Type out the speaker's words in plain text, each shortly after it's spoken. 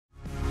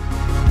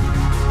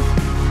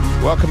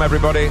Welcome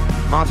everybody.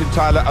 Martin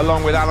Tyler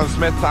along with Alan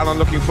Smith. Alan,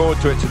 looking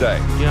forward to it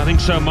today. Yeah, I think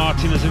so,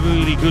 Martin. There's a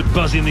really good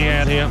buzz in the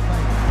air here.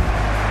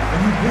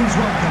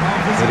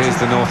 It is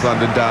the North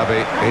London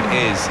derby. It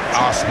is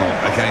Arsenal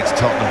against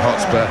Tottenham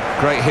Hotspur.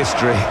 Great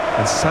history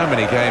and so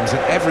many games,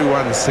 and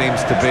everyone seems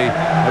to be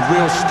a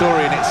real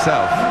story in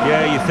itself.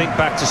 Yeah, you think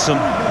back to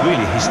some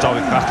really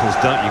historic battles,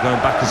 don't you?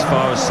 Going back as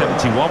far as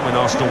 71 when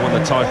Arsenal won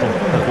the title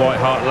at White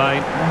Hart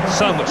Lane.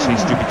 So much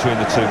history between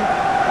the two.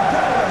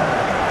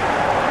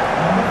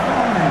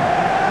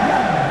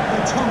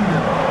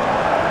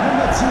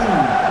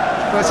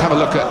 Let's have a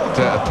look at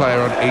a player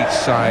on each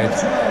side,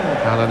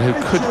 Alan, who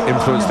could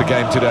influence the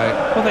game today.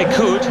 Well, they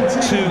could.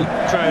 Two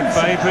crowd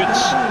favourites,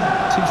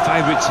 two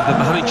favourites of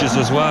the managers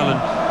as well, and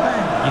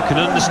you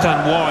can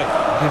understand why,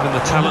 given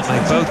the talent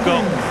they've both got.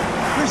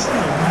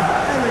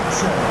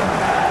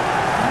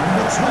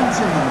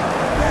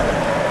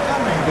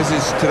 This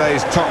is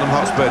today's Tottenham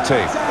Hotspur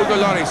team. Hugo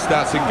Lloris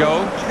starts in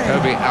goal.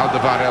 Kobe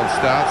Alderweireld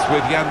starts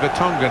with Jan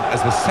Vertonghen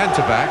as the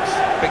centre-backs.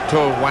 Victor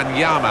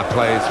Wanyama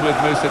plays with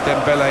Moussa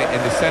Dembele in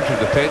the centre of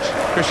the pitch.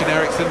 Christian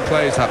Eriksen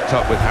plays up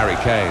top with Harry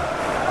Kane.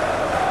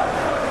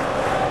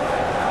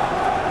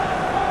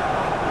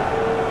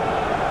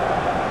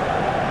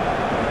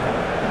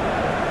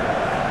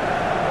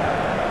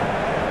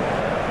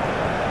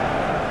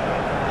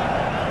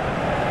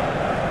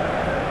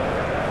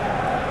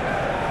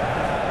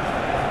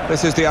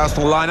 This is the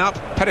Arsenal lineup.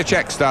 Petr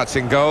Cech starts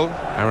in goal.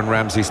 Aaron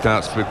Ramsey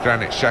starts with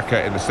Granit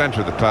Xhaka in the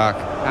centre of the park.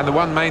 And the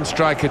one main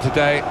striker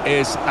today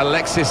is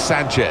Alexis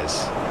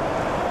Sanchez.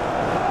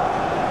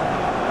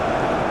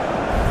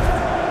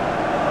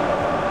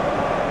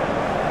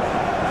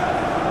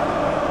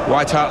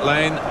 White Hart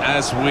Lane,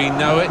 as we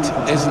know it,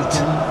 isn't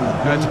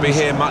going to be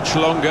here much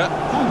longer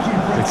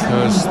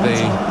because the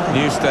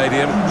new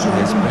stadium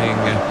is being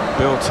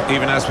built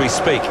even as we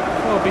speak.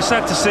 Well, it'll be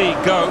sad to see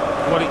it go.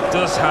 What it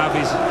does have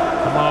is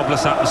a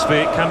marvellous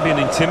atmosphere. It can be an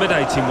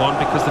intimidating one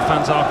because the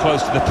fans are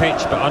close to the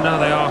pitch, but I know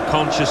they are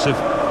conscious of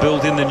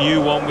building the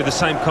new one with the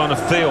same kind of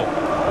feel.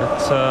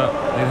 But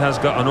it has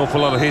got an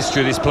awful lot of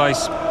history, this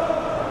place.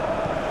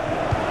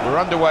 We're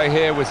underway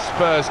here with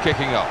Spurs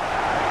kicking off.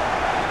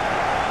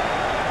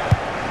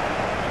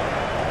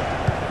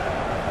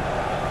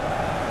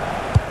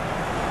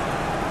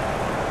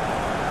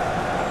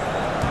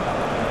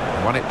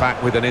 Won it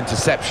back with an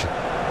interception.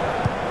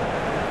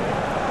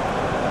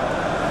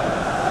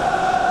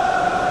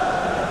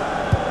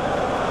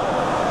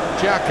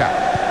 Xhaka.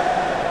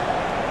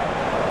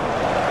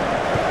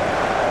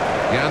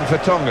 Jan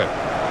Vertonghen.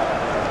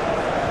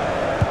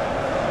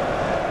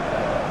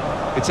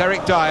 It's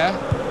Eric Dyer.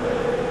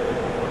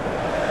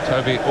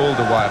 Toby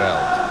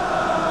Alderweireld.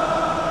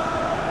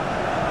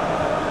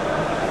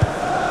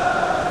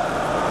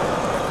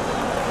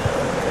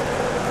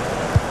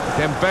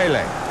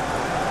 Dembele.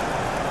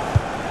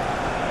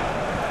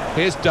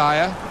 Here's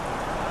Dyer.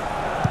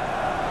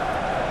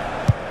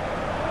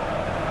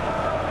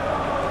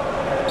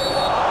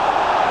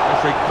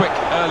 Quick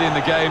early in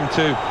the game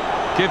to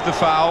give the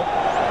foul.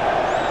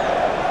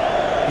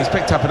 He's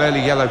picked up an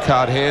early yellow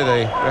card here,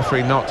 the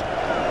referee not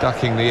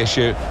ducking the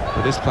issue,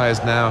 but this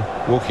player's now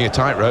walking a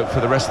tightrope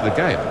for the rest of the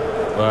game.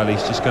 Well,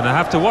 he's just going to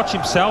have to watch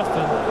himself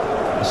and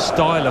the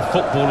style of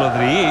footballer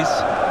that he is.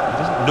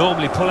 He doesn't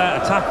normally pull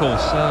out a tackle,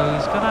 so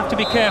he's going to have to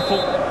be careful.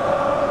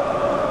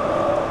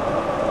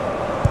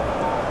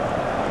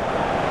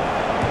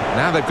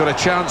 Now they've got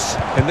a chance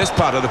in this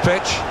part of the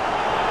pitch.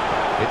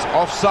 It's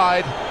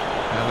offside.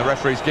 And the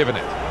referee's given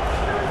it.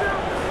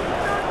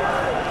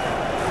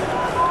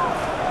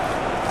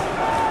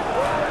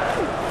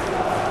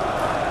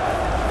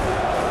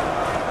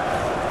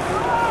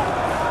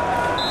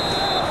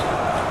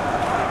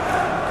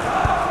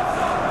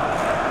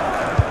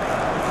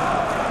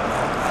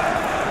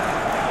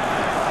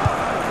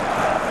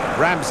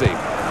 Ramsey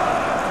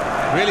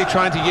really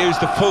trying to use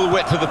the full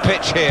width of the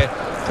pitch here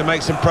to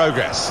make some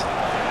progress.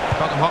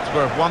 Tottenham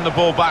Hotspur have won the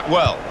ball back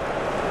well.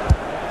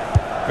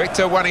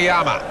 Victor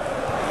Wanyama.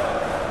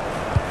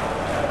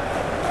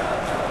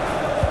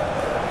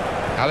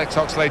 Alex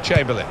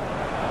Oxlade-Chamberlain.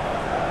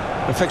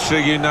 A fixture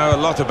you know a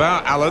lot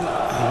about, Alan.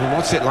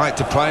 What's it like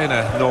to play in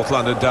a North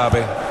London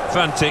derby?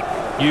 Frantic,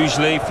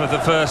 usually for the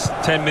first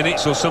 10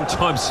 minutes or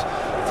sometimes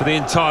for the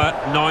entire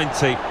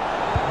 90.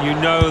 You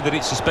know that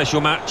it's a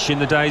special match in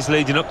the days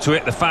leading up to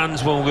it. The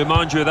fans will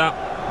remind you of that.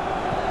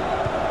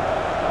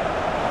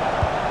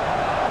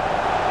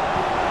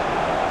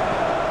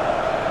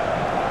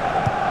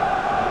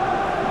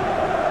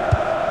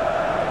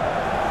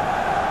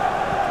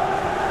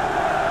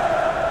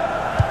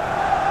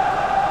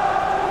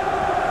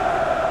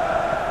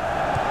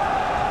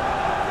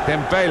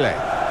 Dembele.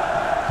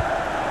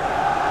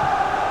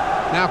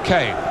 Now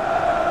Kane.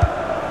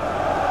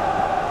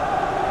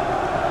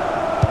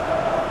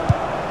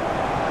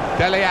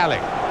 Dele Alli.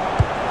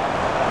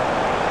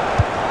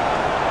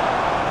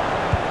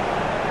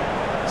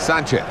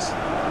 Sanchez.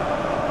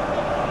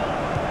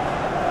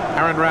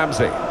 Aaron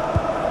Ramsey.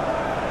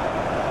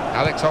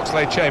 Alex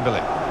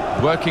Oxlade-Chamberlain.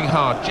 Working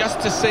hard just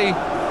to see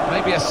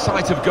maybe a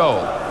sight of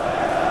goal.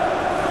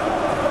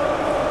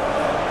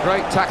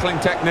 Great tackling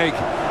technique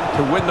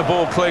to win the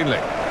ball cleanly.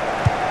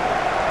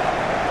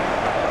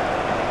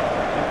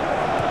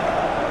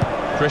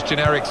 Christian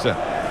Eriksen.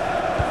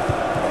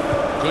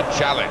 Good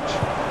challenge.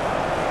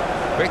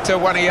 Victor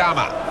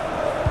Wanyama.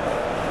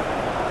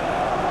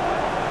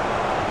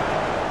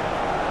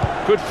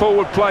 Good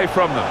forward play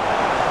from them.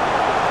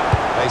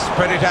 They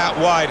spread it out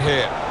wide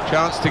here.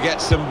 Chance to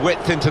get some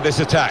width into this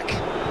attack.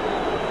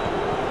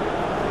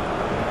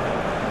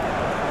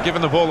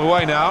 Giving the ball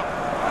away now.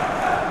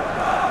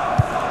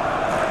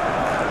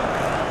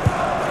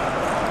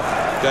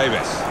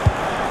 Davis.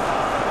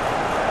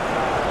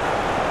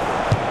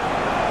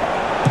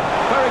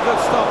 Very good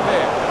stop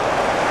here.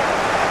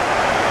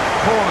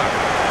 Corner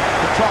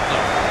for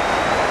Tottenham.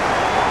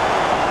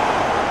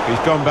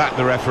 He's gone back,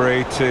 the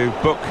referee, to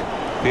book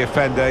the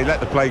offender. He let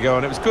the play go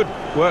on. It was good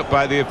work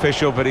by the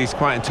official, but he's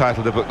quite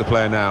entitled to book the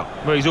player now.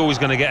 Well, he's always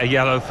going to get a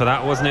yellow for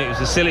that, wasn't it? It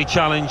was a silly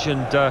challenge,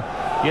 and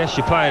yes,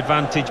 you play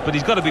advantage, but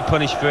he's got to be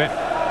punished for it.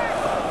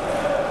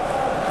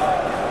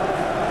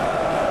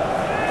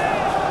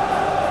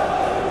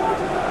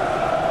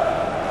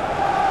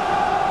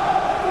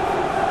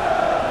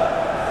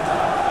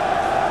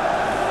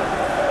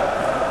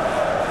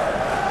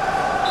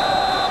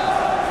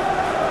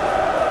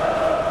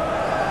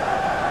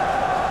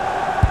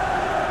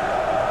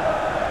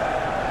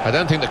 I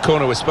don't think the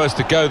corner was supposed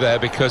to go there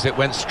because it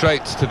went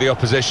straight to the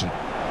opposition.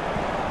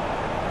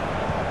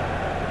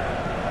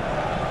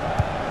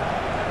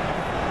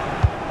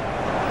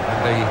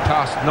 And the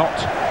task not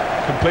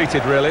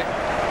completed, really.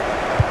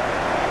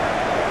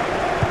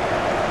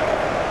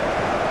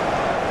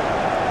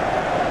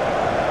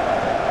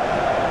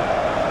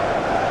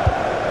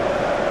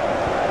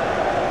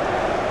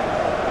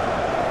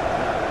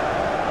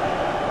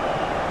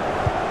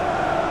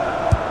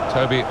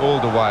 Toby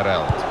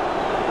Alderweireld.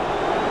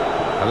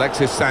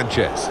 Alexis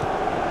Sanchez.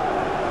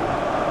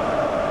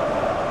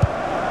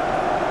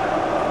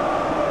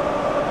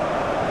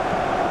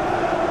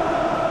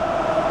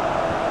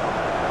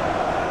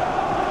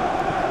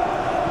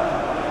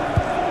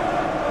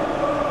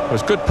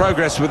 There's good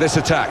progress with this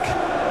attack.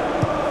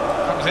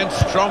 Comes in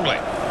strongly.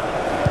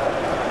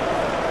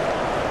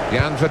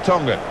 Jan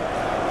Vertonghen.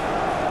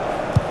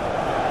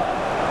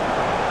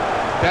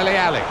 Dele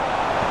Alli.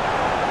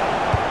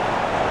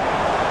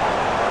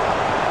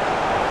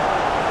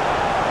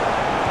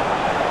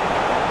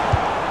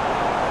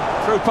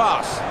 Through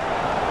pass.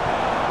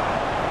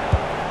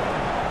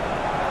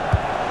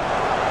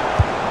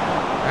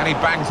 And he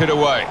bangs it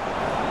away.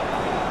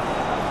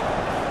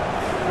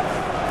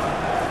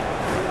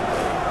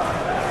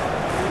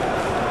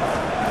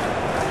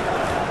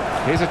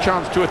 Here's a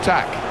chance to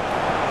attack.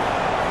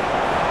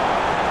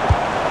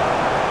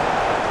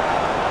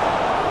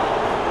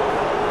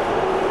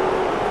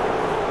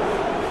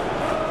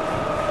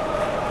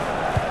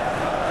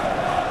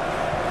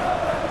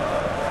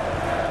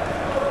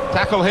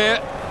 Tackle here.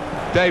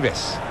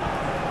 Davis.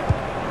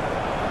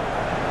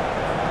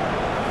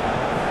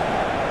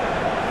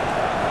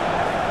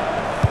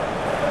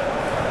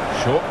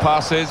 Short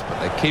passes, but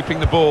they're keeping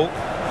the ball.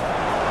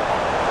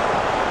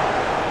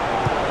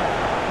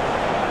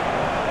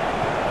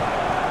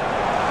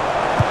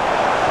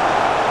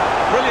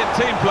 Brilliant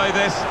team play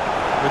this,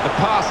 with the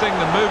passing,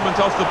 the movement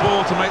off the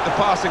ball to make the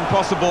passing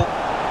possible.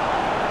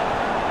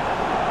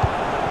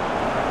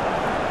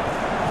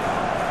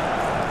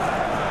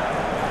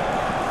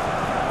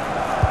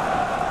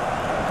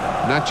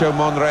 Nacho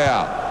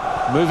Monreal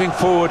moving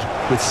forward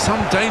with some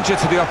danger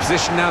to the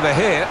opposition. Now they're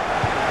here.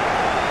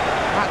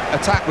 That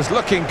attack was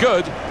looking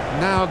good.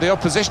 Now the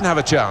opposition have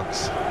a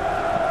chance.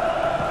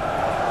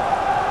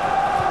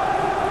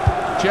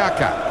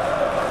 Xhaka.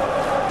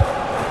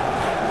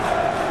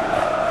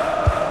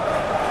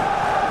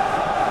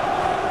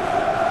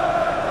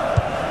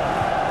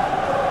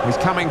 He's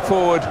coming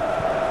forward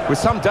with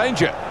some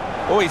danger.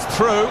 Oh, he's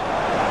through.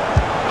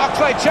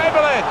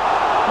 Oxlade-Chamberlain!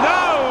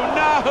 No,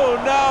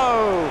 no,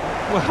 no!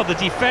 Well, the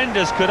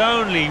defenders could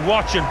only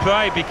watch and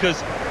pray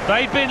because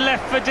they'd been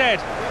left for dead,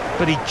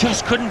 but he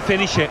just couldn't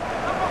finish it.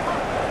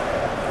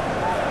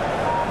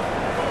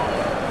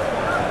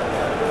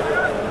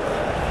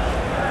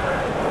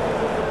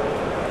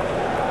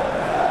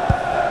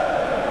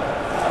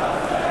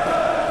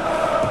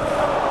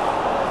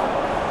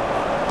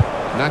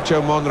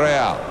 Nacho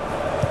Monreal.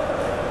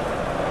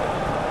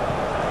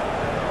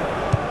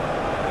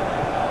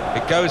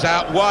 It goes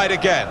out wide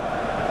again.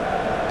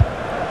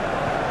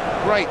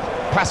 Great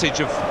passage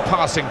of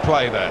passing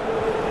play there.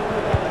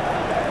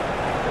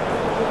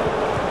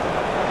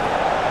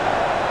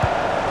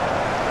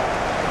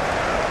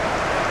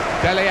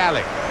 Dele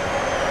Alli.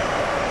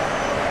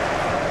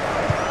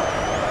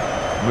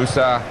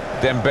 Moussa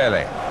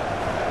Dembele.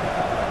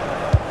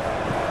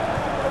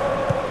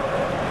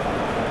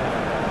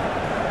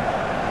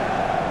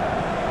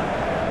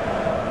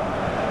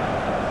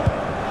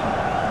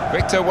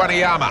 Victor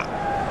Wanyama.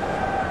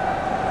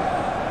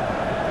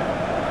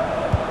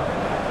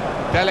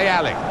 Dele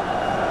Alli.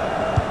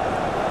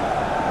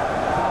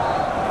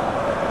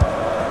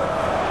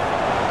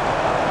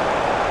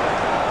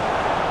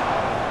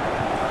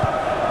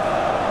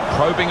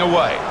 Probing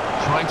away,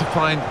 trying to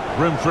find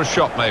room for a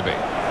shot maybe.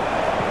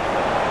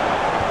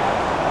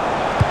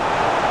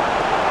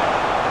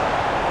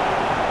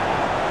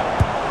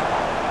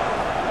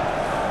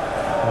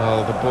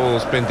 Well, the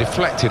ball's been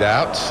deflected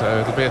out,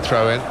 so it'll be a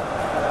throw-in.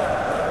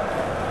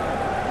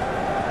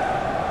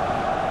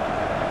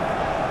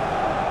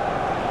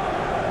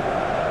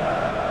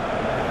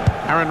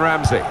 Aaron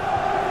Ramsey.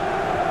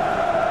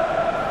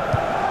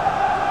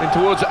 In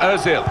towards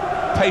Ozil.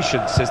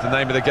 Patience is the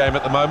name of the game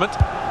at the moment.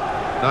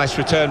 Nice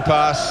return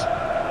pass.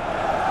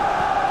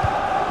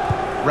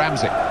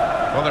 Ramsey.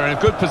 Well, they're in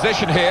a good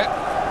position here.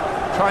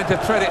 Trying to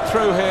thread it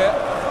through here.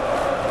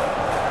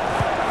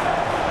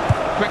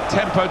 Quick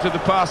tempo to the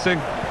passing.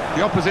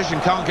 The opposition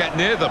can't get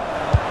near them.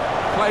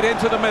 Played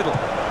into the middle.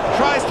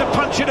 Tries to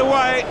punch it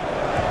away.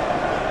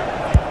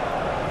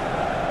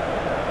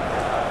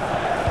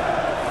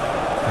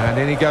 And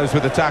in he goes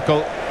with the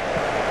tackle.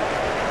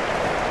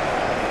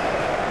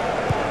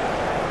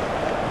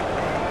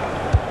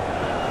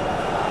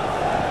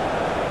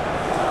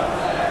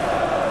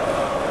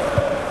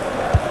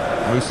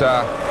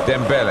 Moussa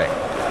Dembele.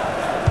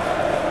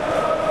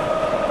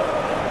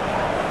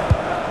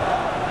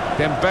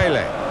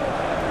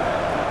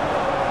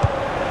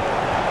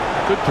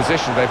 Good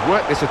position. They've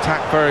worked this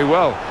attack very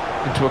well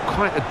into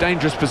quite a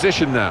dangerous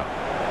position now.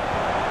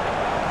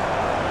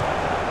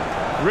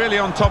 Really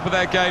on top of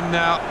their game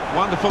now.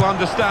 Wonderful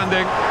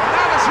understanding.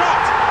 Now the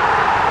shot!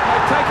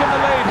 They've taken the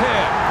lead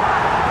here.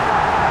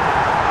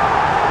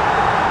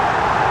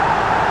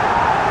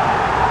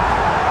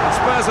 And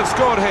Spurs have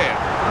scored here.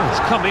 Oh,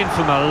 it's come in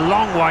from a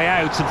long way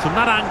out, and from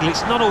that angle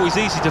it's not always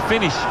easy to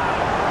finish.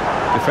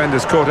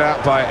 Defenders caught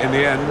out by it in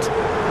the end.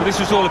 Well, this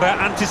was all about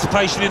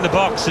anticipation in the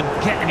box and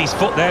getting his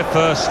foot there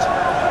first.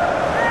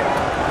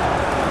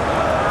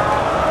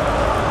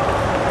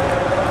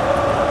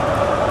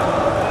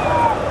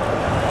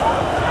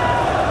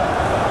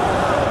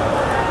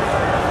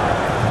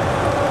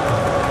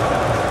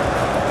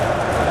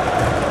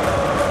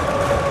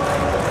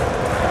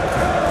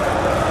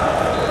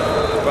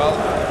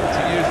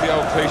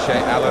 Cliche,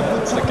 Alan,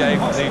 the game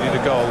needed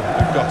a goal,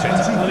 we've got it.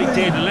 Well, it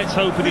did, and let's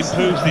hope it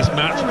improves this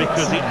match,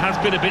 because it has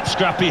been a bit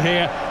scrappy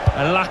here,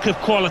 a lack of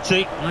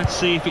quality. Let's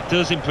see if it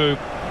does improve.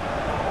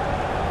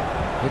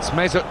 It's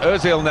Mesut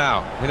Ozil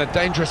now, in a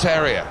dangerous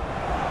area.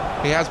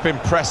 He has been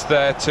pressed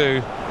there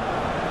to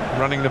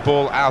running the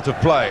ball out of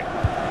play.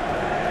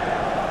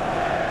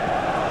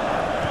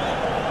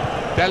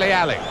 Dele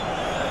Alli.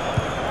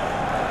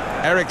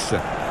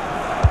 Eriksen.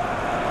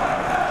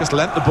 Just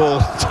lent the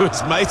ball to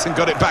his mate and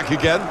got it back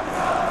again.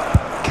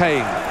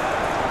 Kane.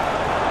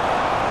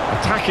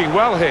 Attacking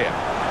well here.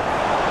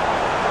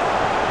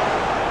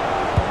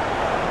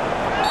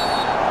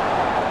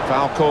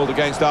 Foul called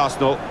against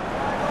Arsenal.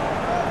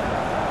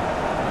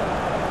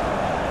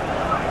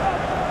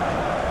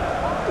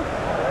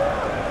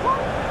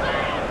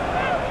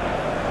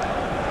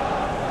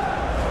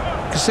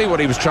 You can see what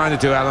he was trying to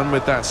do, Alan,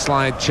 with that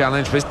slide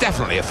challenge, but it's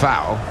definitely a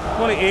foul.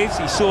 Well, it is.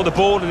 He saw the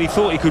ball and he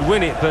thought he could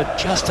win it, but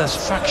just a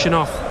fraction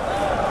off.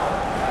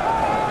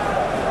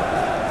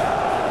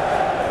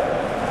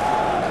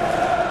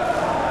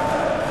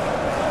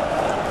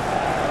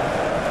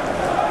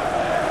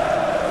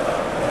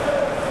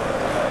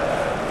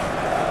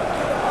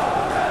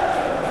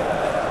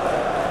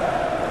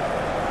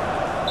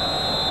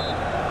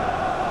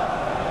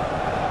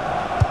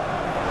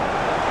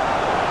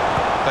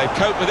 They've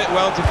coped with it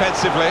well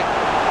defensively.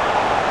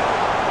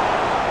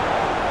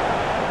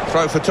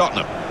 Throw for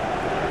Tottenham.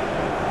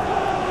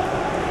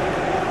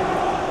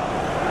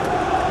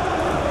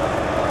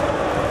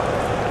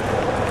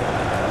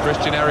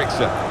 Christian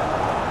Eriksen.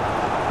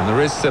 And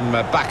there is some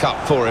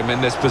backup for him in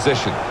this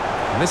position.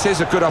 And this is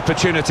a good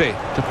opportunity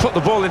to put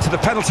the ball into the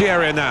penalty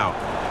area now.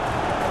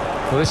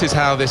 Well, this is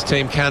how this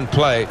team can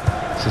play.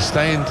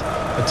 Sustained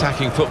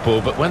attacking football,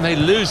 but when they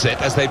lose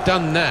it, as they've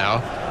done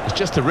now, it's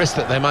just a risk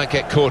that they might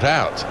get caught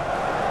out.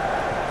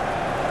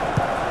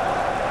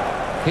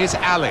 Here's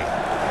Ali.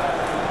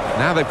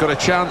 Now they've got a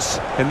chance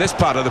in this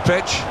part of the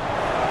pitch.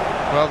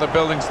 Well, they're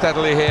building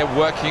steadily here,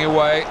 working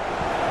away.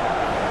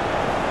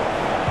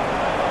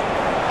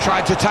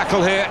 Tried to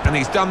tackle here, and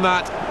he's done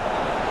that.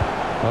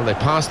 Well, they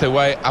passed their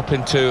way up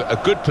into a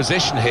good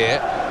position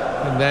here,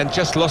 and then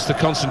just lost the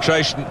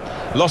concentration,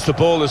 lost the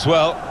ball as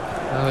well.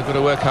 Now they've got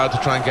to work hard to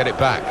try and get it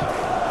back.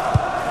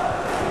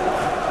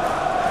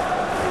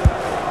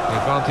 The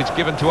advantage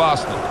given to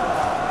Arsenal.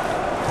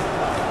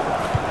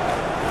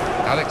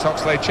 Alex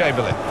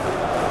Oxlade-Chamberlain.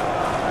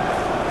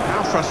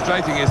 How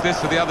frustrating is this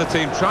for the other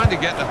team, trying to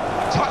get the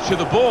touch of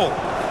the ball?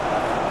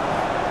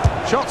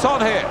 Shots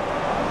on here.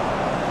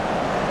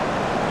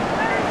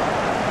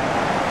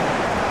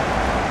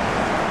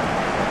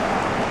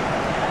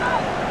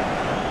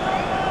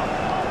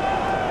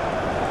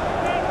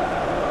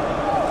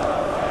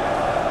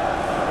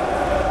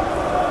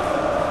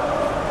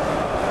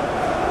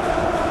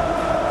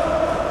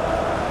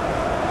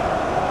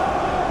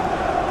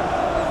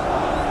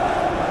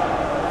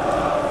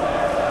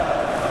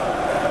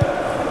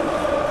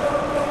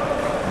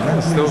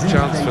 There's still a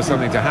chance for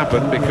something to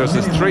happen because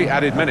there's 3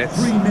 added minutes.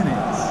 3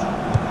 minutes.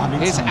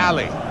 Here's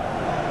Ali.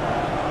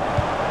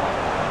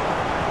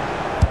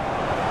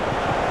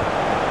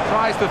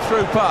 Tries the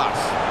through pass.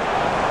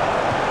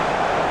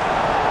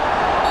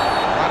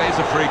 That is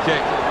a free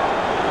kick.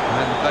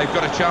 And they've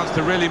got a chance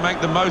to really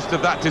make the most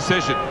of that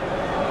decision.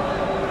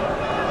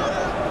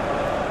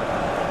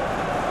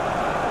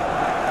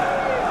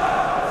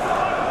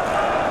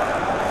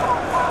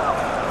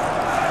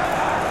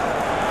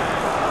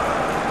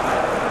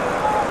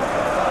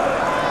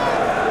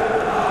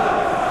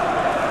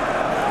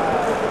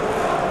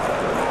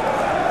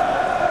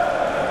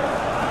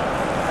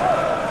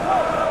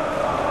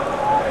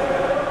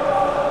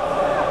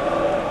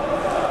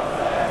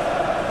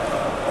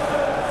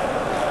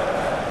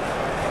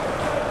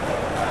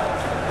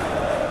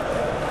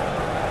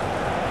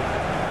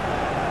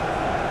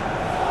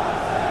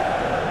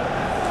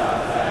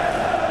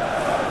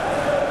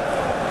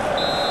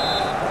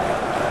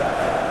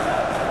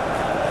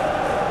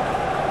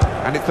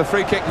 And it's the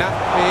free kick now.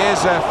 He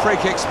is a free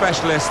kick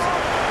specialist.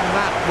 And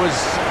that was,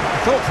 I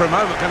thought for a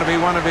moment, going to be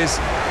one of his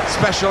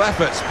special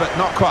efforts, but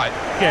not quite.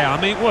 Yeah,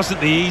 I mean, it wasn't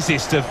the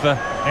easiest of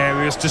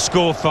areas to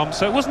score from,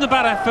 so it wasn't a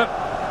bad effort.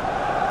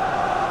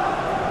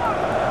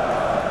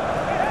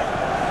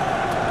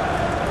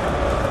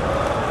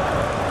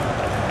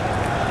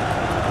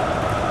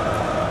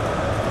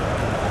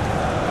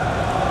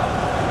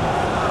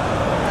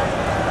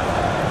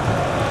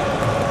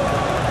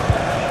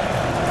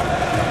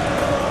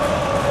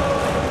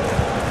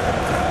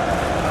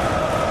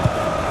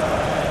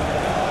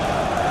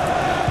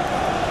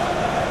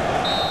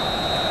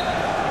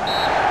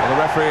 The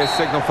referee has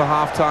signalled for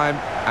half-time,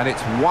 and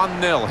it's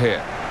 1-0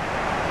 here.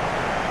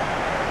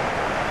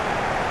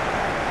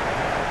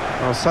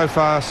 Well, so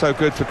far, so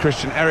good for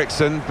Christian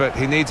Eriksen, but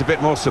he needs a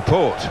bit more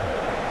support.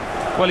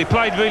 Well, he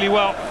played really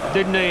well,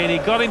 didn't he? And he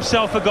got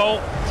himself a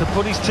goal to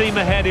put his team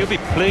ahead. He'll be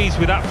pleased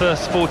with that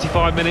first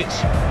 45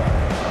 minutes.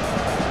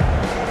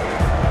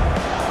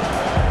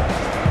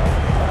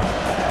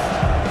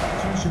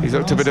 He's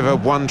looked a bit of a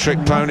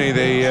one-trick pony,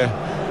 the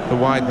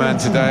wide man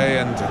today,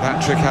 and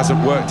that trick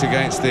hasn't worked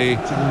against the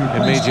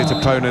immediate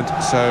opponent,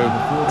 so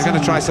they're going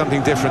to try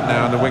something different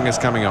now, and the winger's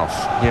coming off.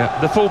 Yeah,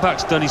 the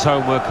fullback's done his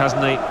homework,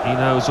 hasn't he? He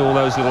knows all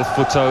those little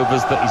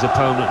footovers that his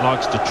opponent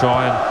likes to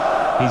try,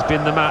 and he's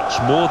been the match,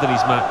 more than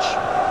his match.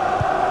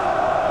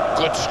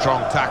 Good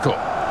strong tackle.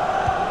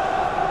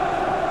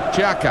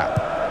 Xhaka.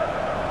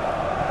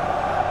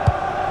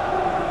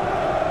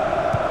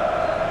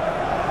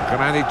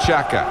 Granit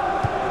Xhaka.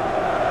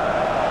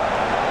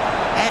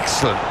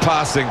 Excellent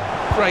passing,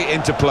 great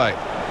interplay.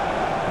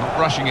 Not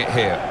rushing it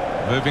here,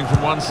 moving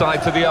from one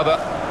side to the other.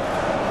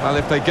 Well,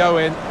 if they go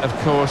in, of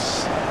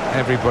course,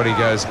 everybody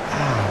goes,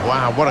 ah,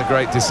 wow, what a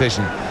great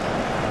decision.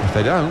 If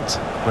they don't...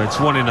 Well, it's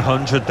 1 in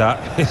 100,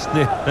 that, isn't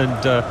it?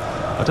 And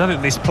I don't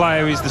think this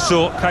player is the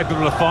sort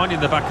capable of finding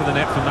the back of the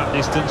net from that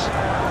distance.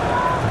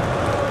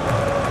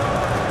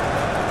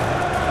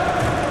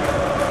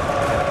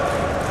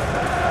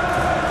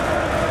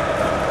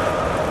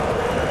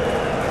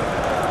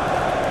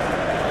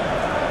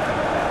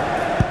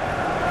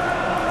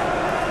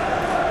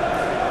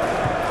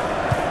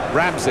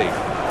 Ramsey.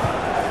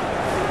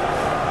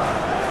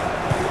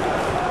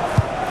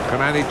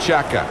 Granit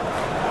Xhaka.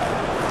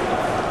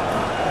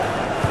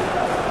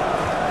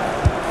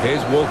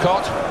 Here's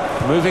Walcott,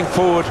 moving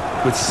forward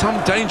with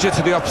some danger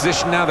to the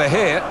opposition now they're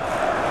here.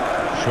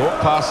 Short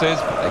passes,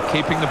 but they're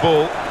keeping the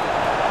ball.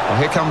 Well,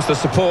 here comes the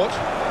support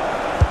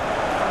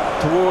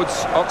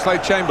towards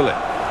Oxlade-Chamberlain.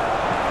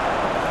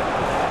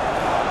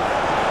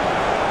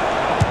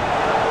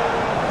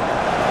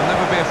 They'll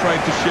never be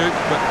afraid to shoot,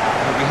 but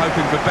we'll be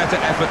hoping for better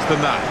efforts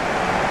than that.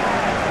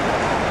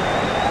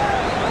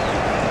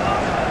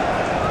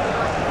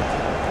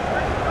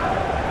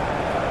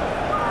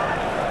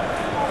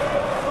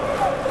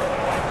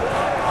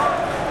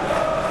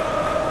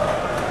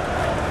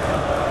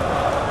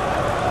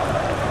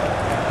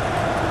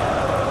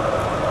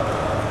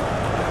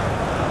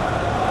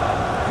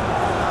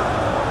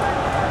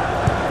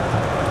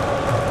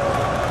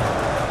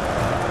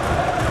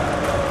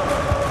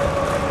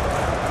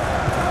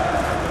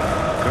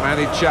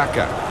 Granit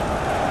Xhaka.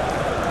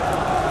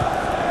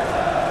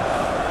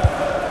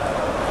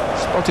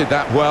 Spotted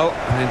that well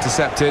and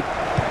intercepted.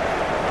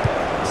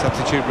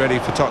 Substitute ready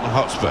for Tottenham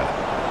Hotspur.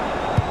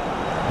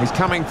 He's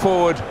coming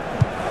forward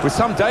with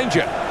some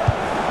danger.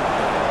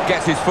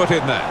 Gets his foot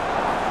in there.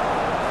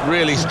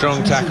 Really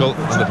strong tackle,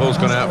 and the ball's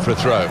gone out for a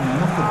throw.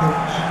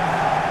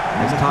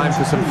 It's time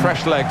for some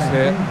fresh legs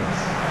here.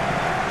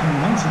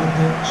 Coming onto the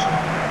pitch,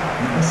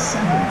 number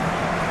 7,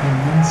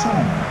 Heung-min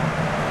Son.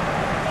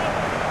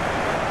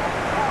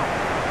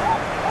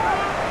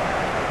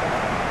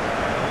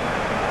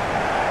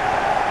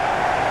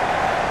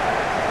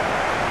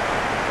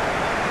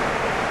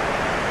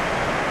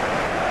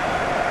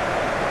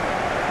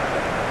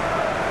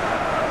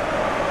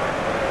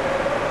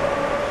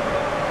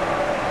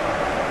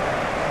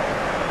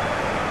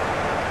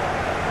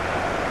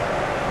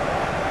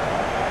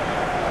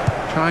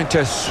 Trying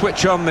to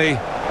switch on the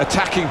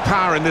attacking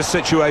power in this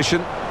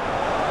situation.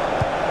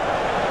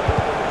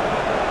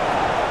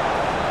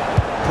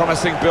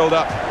 Promising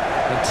build-up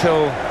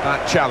until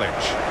that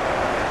challenge.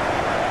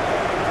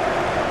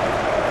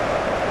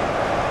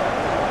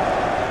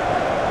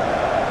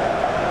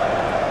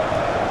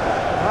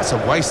 That's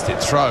a wasted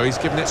throw. He's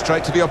given it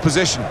straight to the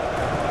opposition.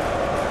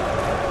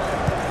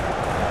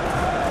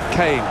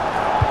 Kane.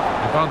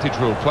 Advantage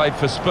rule played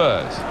for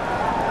Spurs.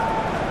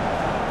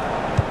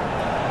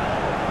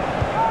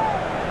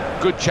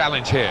 Good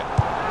challenge here.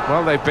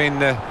 Well, they've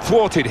been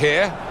thwarted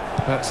here.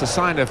 That's a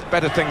sign of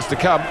better things to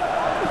come.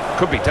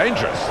 Could be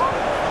dangerous.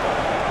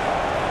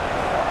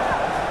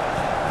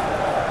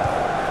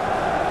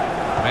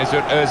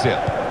 Mesut Ozil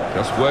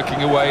just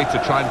working away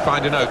to try and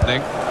find an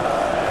opening.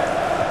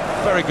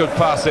 Very good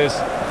passes.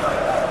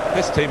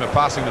 This team are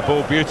passing the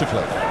ball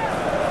beautifully.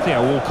 Yeah,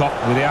 Walcott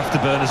with the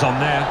afterburners on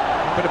there.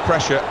 A bit of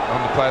pressure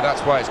on the player,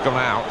 that's why it's gone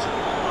out.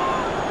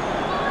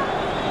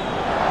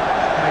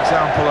 An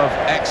example of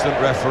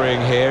excellent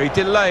refereeing here. He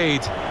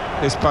delayed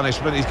his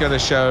punishment. He's going to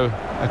show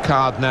a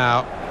card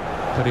now,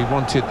 but he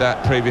wanted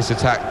that previous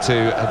attack to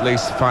at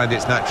least find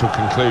its natural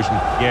conclusion.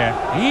 Yeah,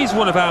 he's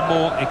one of our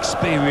more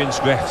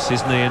experienced refs,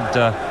 isn't he? And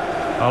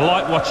I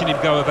like watching him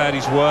go about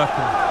his work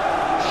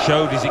and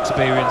showed his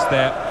experience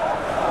there.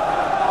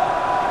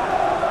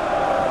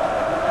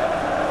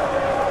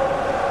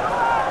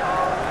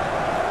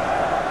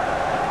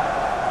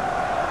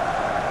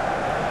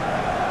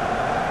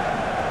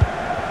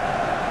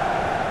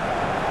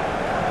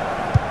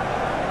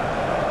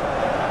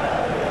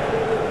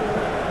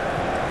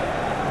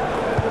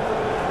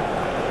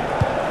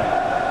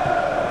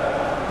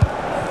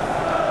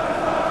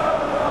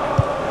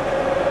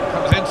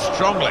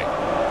 Strongly.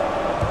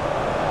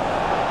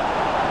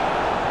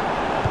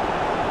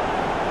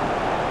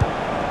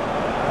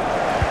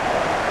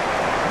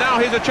 Now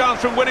here's a chance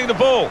from winning the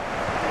ball.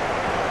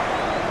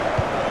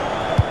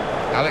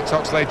 Alex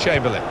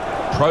Oxlade-Chamberlain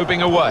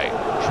probing away,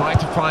 trying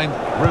to find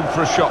room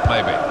for a shot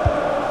maybe.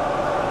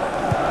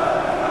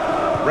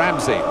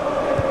 Ramsey.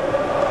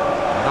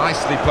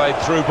 Nicely played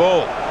through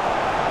ball.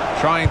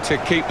 Trying to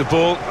keep the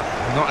ball,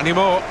 not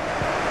anymore.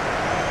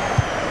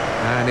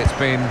 And it's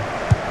been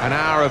an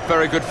hour of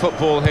very good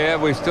football here.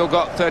 We've still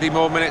got 30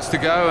 more minutes to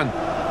go, and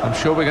I'm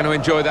sure we're going to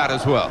enjoy that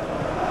as well.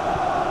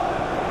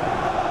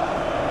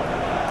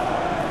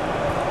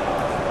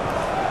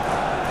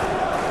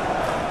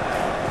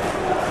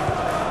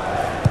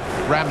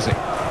 Ramsey.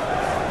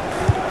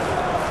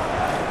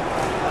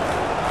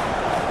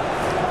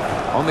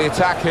 On the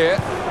attack here.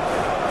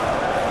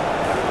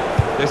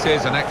 This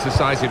is an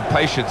exercise in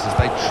patience as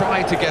they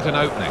try to get an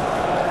opening.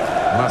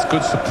 And that's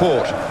good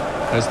support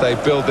as they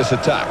build this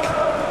attack.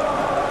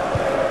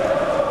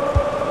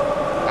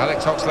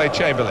 Alex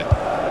Oxlade-Chamberlain.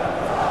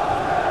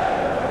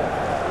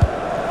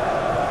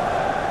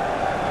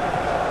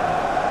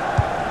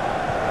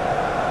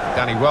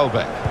 Danny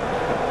Welbeck.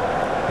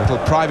 Little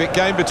private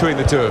game between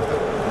the two of them.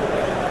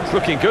 It's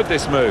looking good,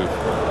 this move.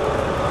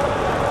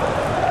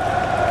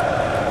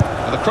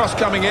 And the cross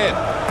coming in,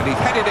 and he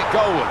headed it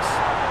goalwards.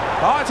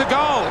 Oh, it's a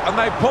goal, and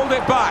they pulled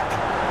it back.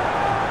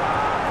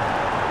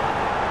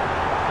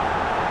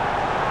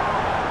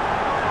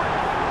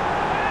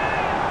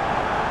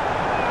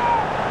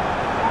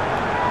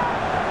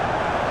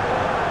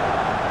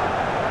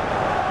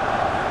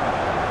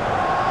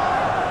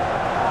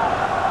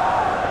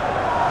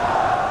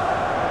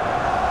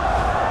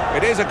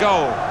 It is a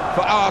goal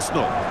for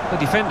Arsenal. The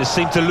defenders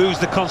seem to lose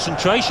the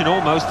concentration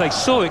almost. They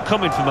saw it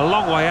coming from a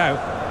long way out.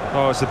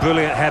 Oh, it's a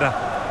brilliant header.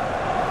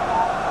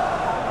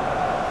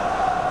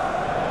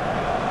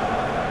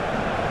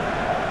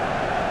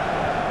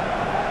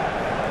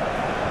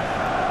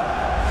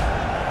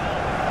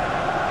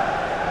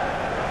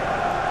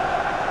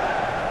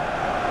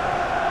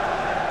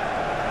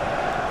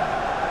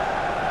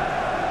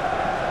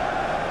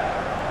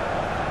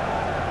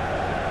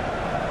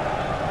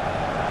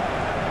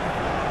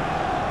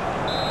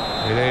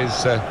 It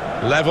is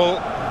level.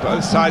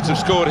 Both sides have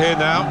scored here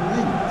now.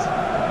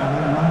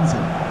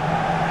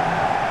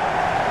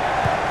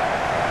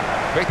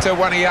 Victor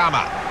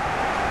Wanyama.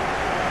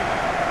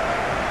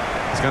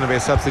 It's going to be a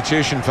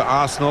substitution for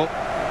Arsenal.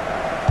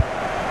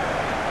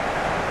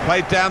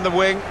 Played down the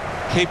wing,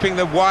 keeping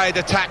the wide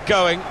attack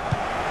going.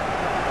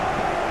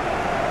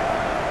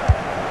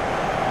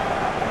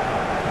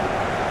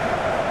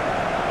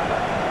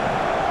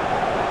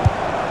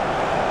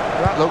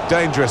 That looked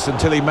dangerous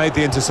until he made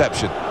the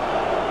interception.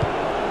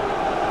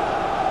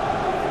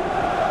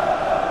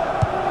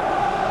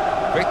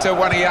 Victor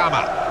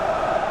Wanyama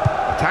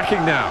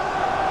attacking now.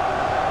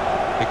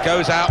 It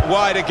goes out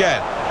wide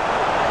again.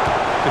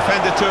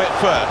 Defender to it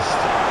first.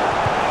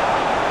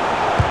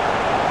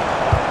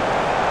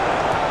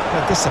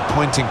 A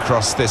disappointing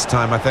cross this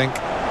time, I think.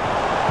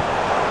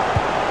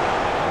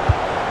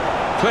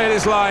 Cleared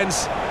his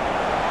lines.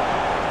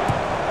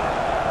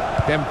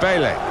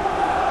 Dembele.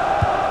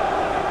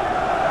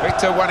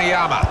 Victor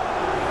Wanyama.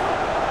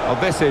 Well,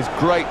 this is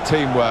great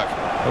teamwork,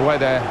 the way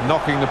they're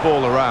knocking the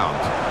ball around.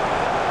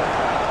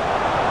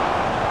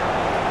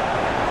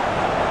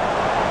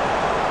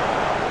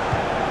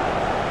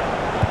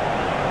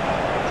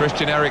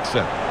 Christian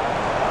Eriksen.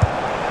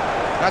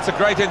 That's a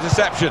great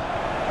interception.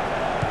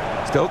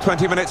 Still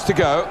 20 minutes to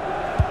go.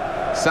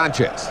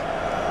 Sanchez.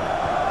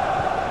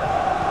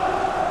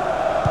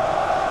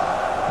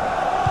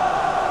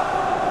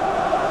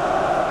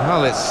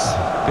 Well, it's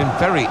been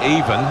very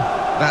even.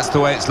 That's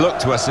the way it's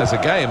looked to us as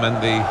a game, and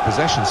the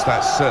possession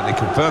stats certainly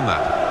confirm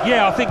that.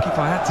 Yeah, I think if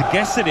I had to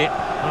guess at it,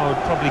 I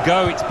would probably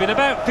go. It's been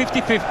about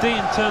 50-50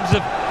 in terms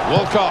of...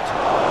 Walcott.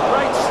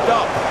 Great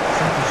stop.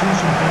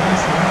 Substitution for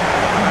Arsenal.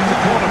 That's a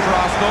corner for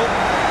Arsenal.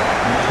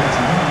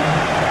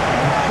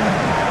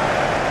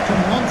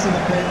 Coming onto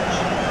the pitch,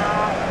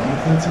 number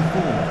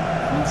 34,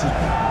 Francis.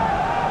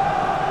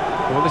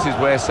 Well, this is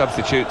where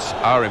substitutes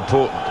are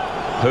important.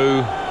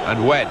 Who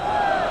and when.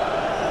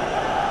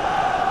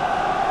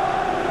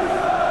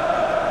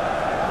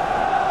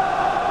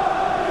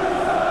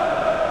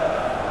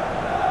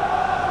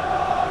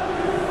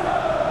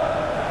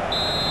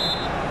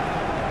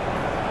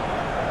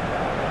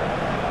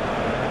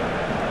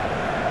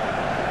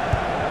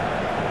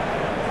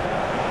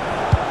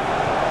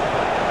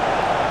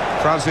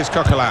 Francis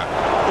Coquelin.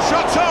 The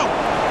shot's on!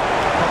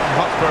 Tottenham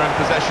Hotspur in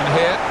possession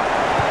here.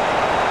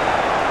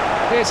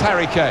 Here's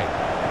Harry Kane.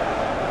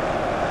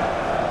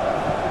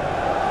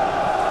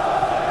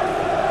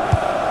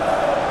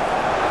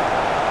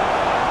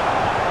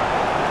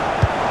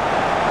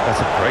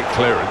 That's a great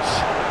clearance.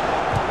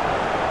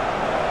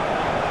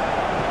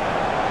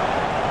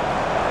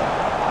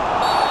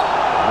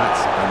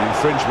 That's an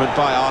infringement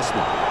by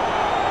Arsenal.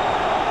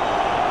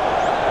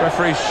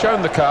 Referee's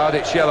shown the card,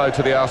 it's yellow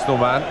to the Arsenal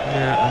man.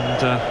 Yeah,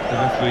 and the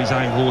referee's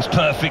angle was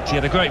perfect. He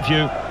had a great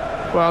view.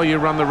 Well, you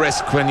run the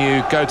risk when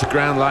you go to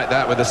ground like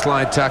that with a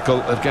slide tackle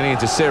of getting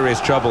into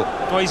serious trouble.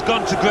 Well, he's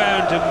gone to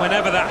ground, and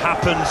whenever that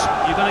happens,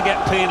 you're going to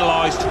get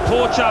penalised.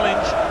 Poor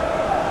challenge.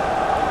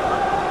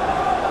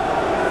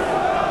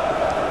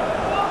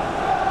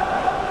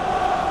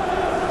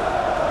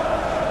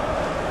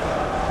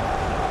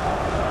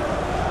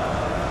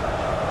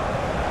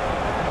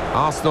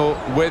 Arsenal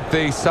with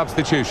the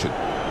substitution.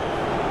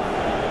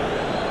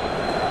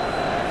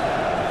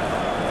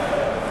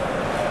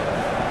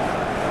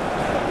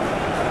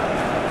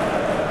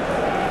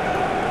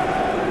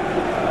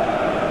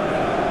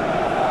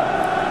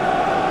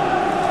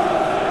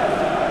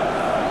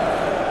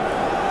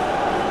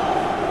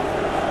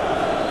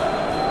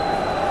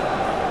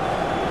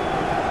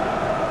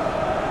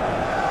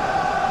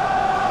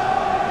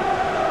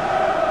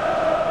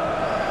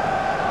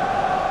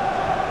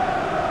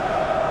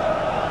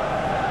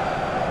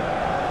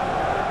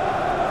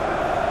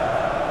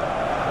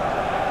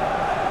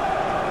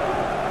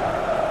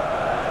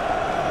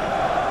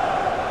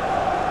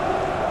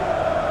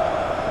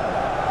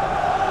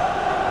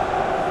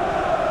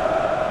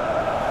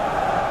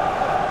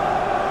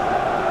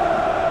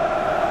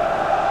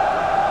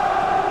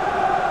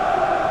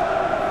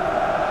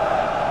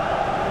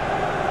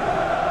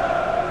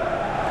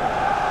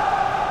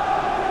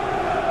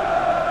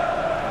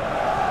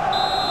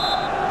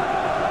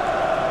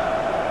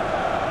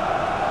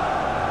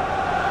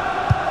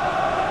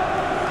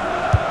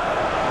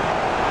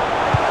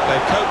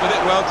 Cope with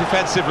it well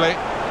defensively.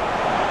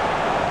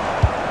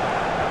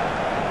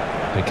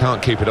 They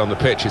can't keep it on the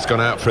pitch, it's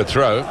gone out for a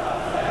throw.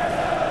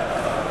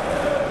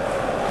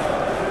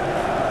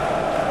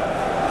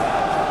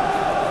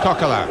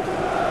 Coquelin.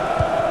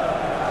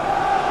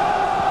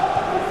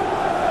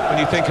 When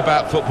you think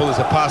about football as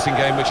a passing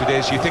game, which it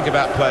is, you think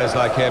about players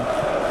like him.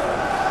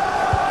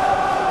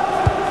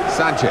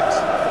 Sanchez.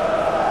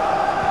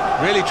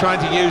 Really trying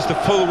to use the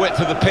full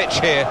width of the pitch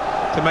here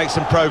to make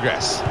some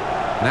progress.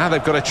 Now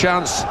they've got a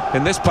chance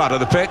in this part of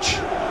the pitch.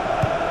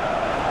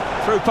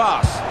 Through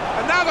pass.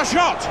 And now the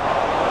shot!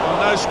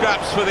 Well, no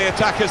scraps for the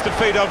attackers to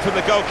feed on from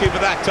the goalkeeper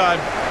that time.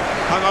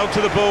 Hung on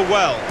to the ball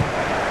well.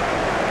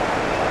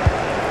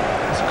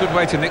 It's a good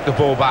way to nick the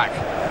ball back.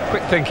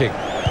 Quick thinking.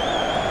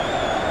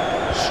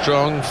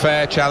 Strong,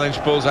 fair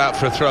challenge. Ball's out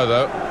for a throw,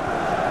 though.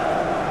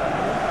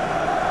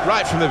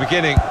 Right from the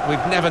beginning,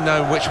 we've never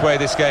known which way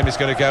this game is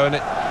going to go, and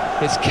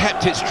it's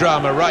kept its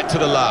drama right to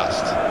the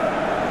last.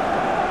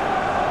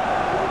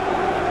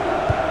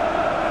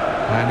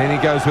 And in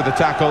he goes with the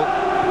tackle.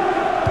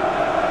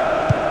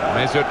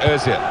 Mesut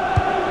Özil.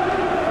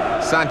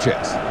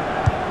 Sanchez.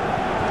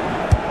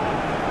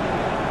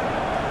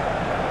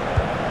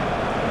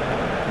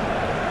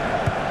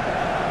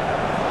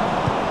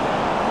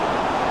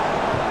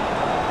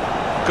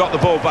 Got the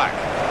ball back.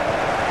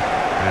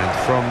 And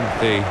from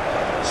the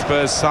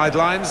Spurs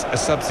sidelines, a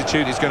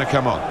substitute is going to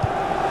come on.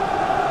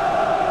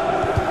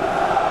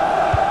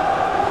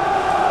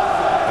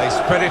 They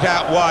spread it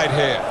out wide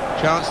here.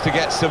 Chance to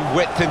get some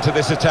width into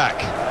this attack.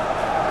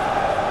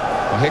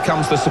 Well, here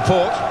comes the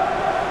support.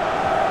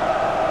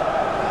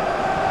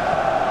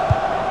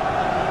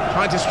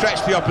 Trying to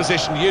stretch the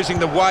opposition, using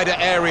the wider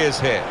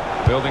areas here.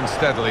 Building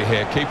steadily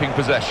here, keeping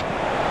possession.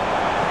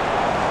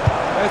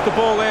 There's the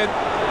ball in.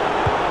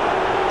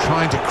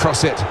 Trying to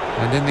cross it,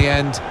 and in the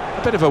end,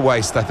 a bit of a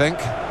waste, I think.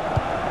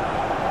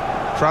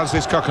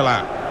 Francis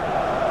Coquelin.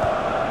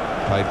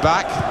 Played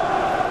back.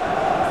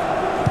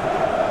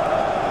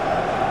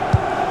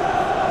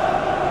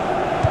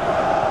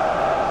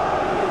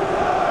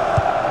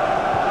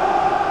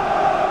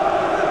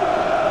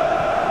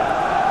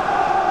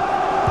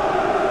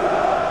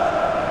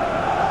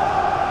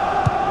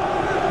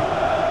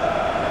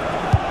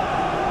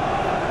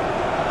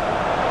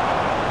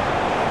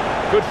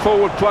 Good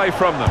forward play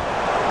from them.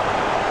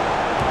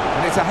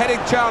 And it's a heading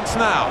chance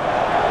now.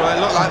 Well, it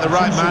looked like the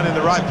right man in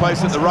the right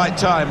place at the right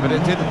time, but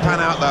it didn't pan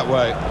out that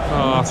way.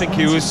 Oh, I think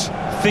he was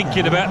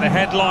thinking about the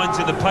headlines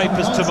in the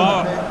papers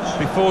tomorrow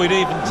before he'd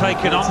even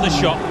taken on the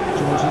shot.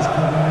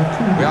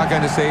 We are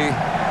going to see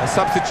a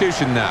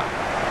substitution now.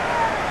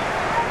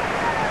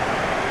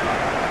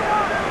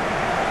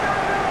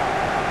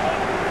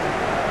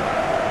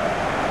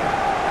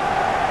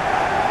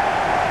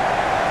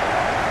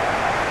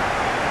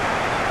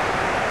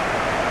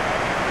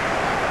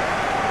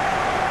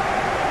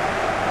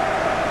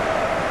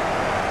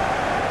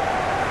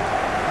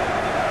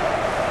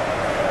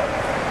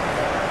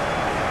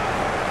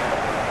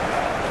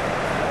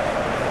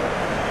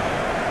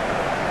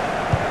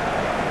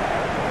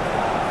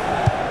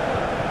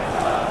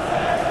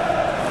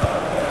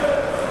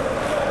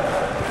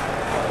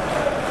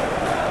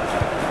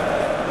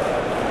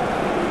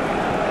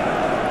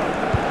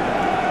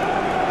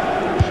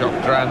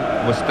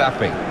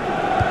 Mustafi.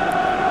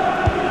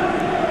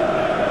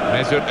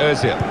 Mesut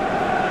Ozil.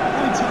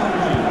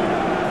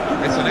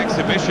 It's an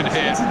exhibition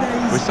here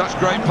with such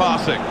great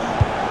passing.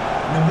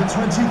 Number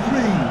 23.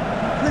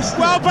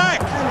 Well back!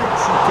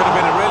 Could have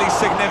been a really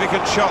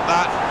significant shot,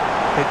 that.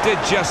 It did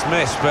just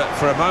miss, but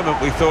for a moment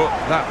we thought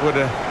that would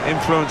have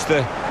influenced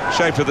the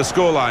shape of the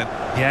scoreline.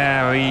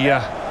 Yeah, he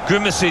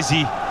grimaces.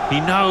 He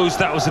knows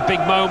that was a big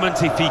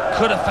moment. If he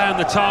could have found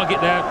the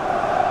target there.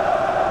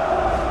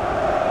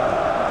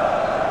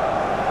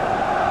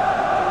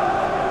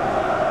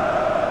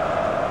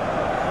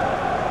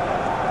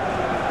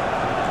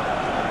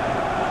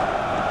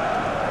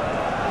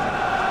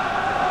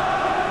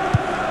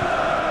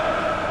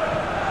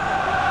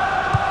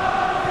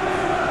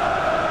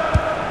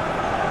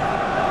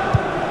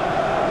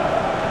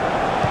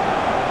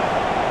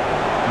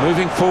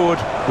 Moving forward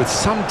with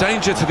some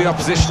danger to the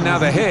opposition now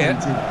they're here.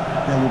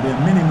 There will be a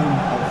minimum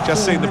of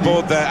Just seen the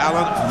board there,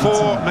 Alan.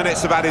 4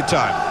 minutes of added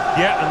time.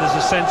 Yeah, and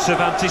there's a sense of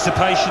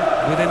anticipation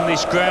within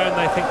this ground.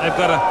 They think they've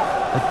got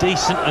a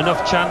decent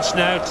enough chance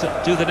now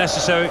to do the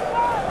necessary.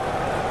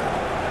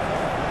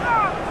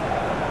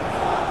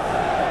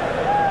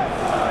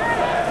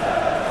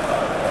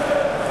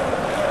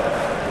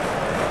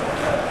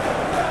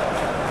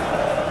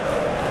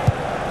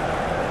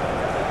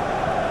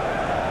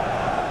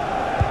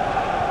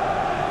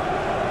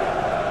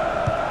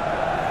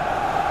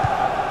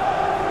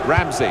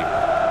 Ramsey.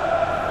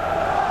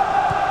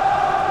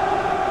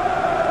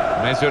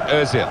 Mesut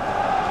Ozil.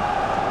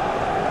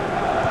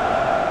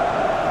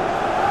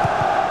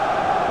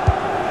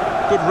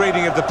 Good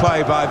reading of the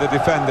play by the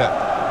defender.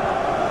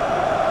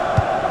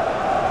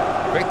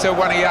 Victor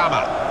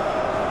Wanyama.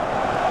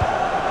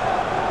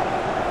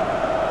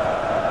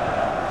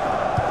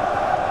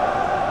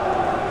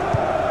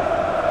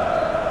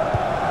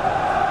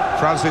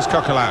 Francis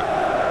Coquelin.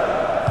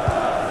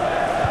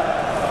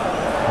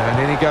 And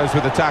in he goes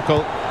with the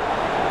tackle.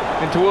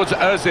 In towards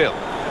Ozil,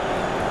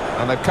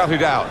 and they've cut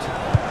it out.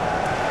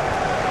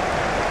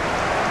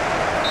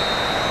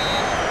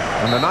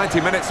 And the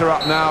 90 minutes are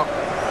up now,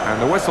 and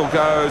the whistle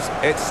goes,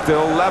 it's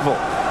still level.